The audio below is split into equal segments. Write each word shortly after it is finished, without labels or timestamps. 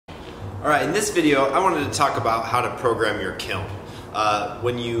Alright, in this video I wanted to talk about how to program your kiln.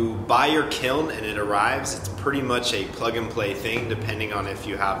 When you buy your kiln and it arrives, it's pretty much a plug and play thing depending on if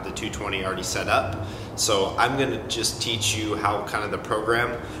you have the 220 already set up. So I'm going to just teach you how kind of the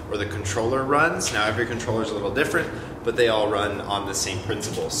program or the controller runs. Now every controller is a little different, but they all run on the same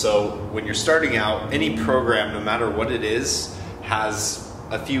principle. So when you're starting out, any program, no matter what it is, has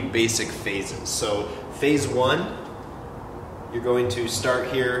a few basic phases. So phase one, you're going to start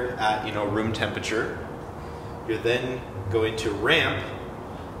here at room temperature. You're then going to ramp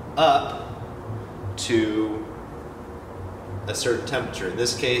up to a certain temperature. In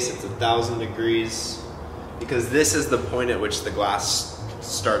this case, it's 1,000 degrees because this is the point at which the glass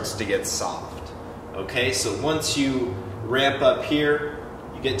starts to get soft. Okay, so once you ramp up here,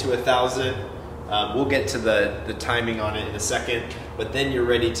 you get to 1,000. We'll get to the timing on it in a second, but then you're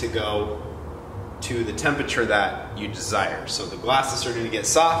ready to go to the temperature that you desire. So the glass is starting to get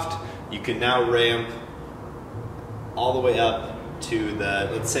soft. You can now ramp all the way up to the,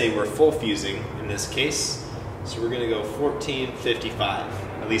 let's say we're full fusing in this case. So we're gonna go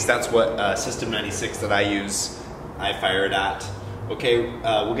 1455. At least that's what System 96 that I use, I fire it at. Okay,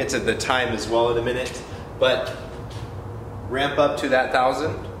 we'll get to the time as well in a minute, but ramp up to that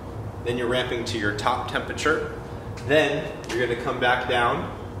 1,000, then you're ramping to your top temperature. Then you're gonna come back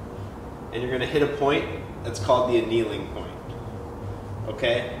down and you're going to hit a point that's called the annealing point.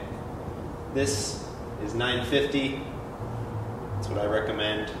 Okay? This is 950. That's what I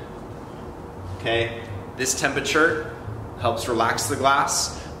recommend. Okay? This temperature helps relax the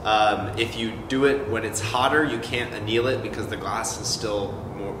glass. If you do it when it's hotter, you can't anneal it because the glass is still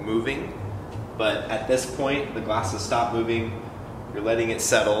moving. But at this point, the glass has stopped moving. You're letting it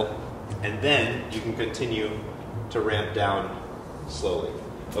settle. And then you can continue to ramp down slowly.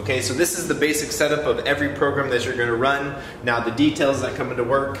 Okay, so this is the basic setup of every program that you're going to run. Now the details that come into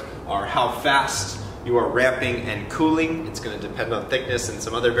work are how fast you are ramping and cooling. It's going to depend on thickness and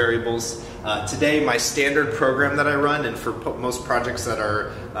some other variables. Today my standard program that I run, and for most projects that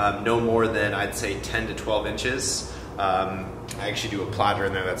are no more than I'd say 10 to 12 inches, I actually do a platter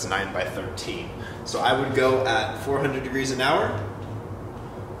in there that's 9 by 13. So I would go at 400 degrees an hour,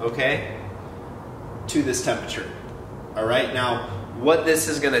 okay, to this temperature. Alright, now what this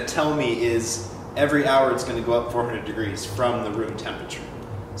is going to tell me is every hour it's going to go up 400 degrees from the room temperature.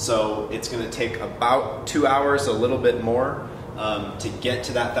 So it's going to take about 2 hours, a little bit more, to get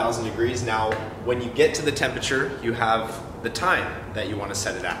to that 1,000 degrees. Now, when you get to the temperature, you have the time that you want to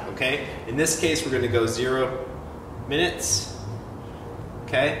set it at, okay? In this case, we're going to go 0 minutes,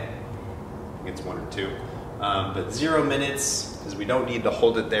 okay? I think it's 1 or 2. But 0 minutes, because we don't need to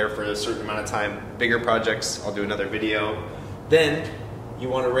hold it there for a certain amount of time. Bigger projects, I'll do another video. Then you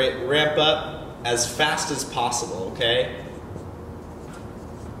want to ramp up as fast as possible, okay?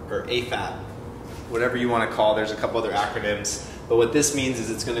 Or AFAT, whatever you want to call. There's a couple other acronyms, but what this means is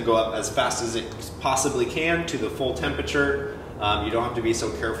it's going to go up as fast as it possibly can to the full temperature. You don't have to be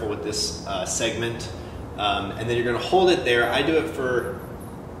so careful with this segment, and then you're going to hold it there. I do it for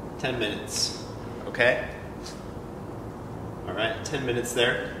 10 minutes, okay? All right, 10 minutes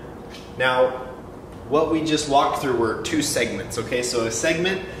there. Now, what we just walked through were 2 segments, okay? So a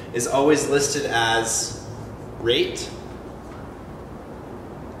segment is always listed as rate,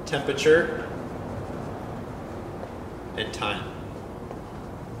 temperature, and time,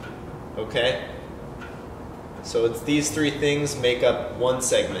 okay? So it's these 3 things make up one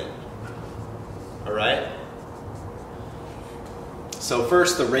segment, all right? So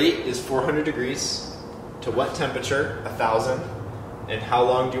first, the rate is 400 degrees. To what temperature? 1,000. And how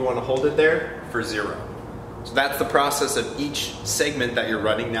long do you want to hold it there? For 0. So that's the process of each segment that you're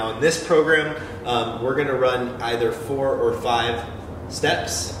running. Now in this program, we're going to run either 4 or 5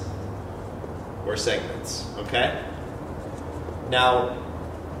 steps or segments, okay? Now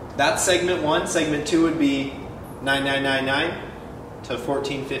that's segment 1. Segment 2 would be 9999 to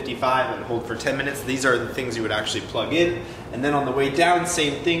 1455 and hold for 10 minutes. These are the things you would actually plug in. And then on the way down,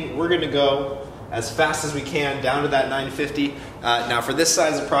 same thing, we're going to go as fast as we can down to that 950. Now for this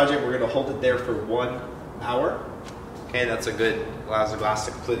size of project, we're going to hold it there for 1 hour. Okay, that's a good, allows the glass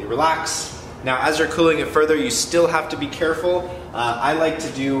to completely relax. Now as you're cooling it further, you still have to be careful. I like to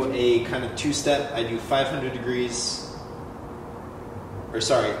do a kind of 2-step. I do 500 degrees, or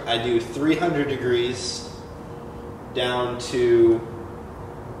sorry, I do 300 degrees down to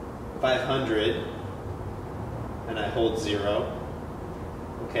 500, and I hold 0.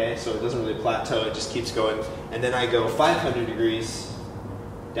 Okay, so it doesn't really plateau, it just keeps going. And then I go 500 degrees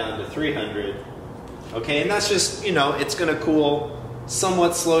down to 300. Okay, and that's just, it's going to cool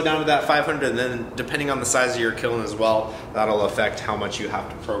somewhat slow down to that 500, and then depending on the size of your kiln as well, that'll affect how much you have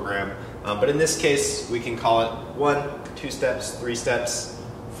to program. But in this case, we can call it 1, 2 steps, 3 steps,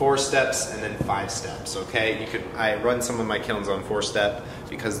 4 steps, and then 5 steps, okay? I run some of my kilns on 4-step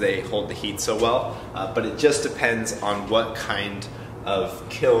because they hold the heat so well, but it just depends on what kind of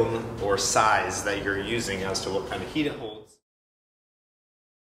kiln or size that you're using as to what kind of heat it holds.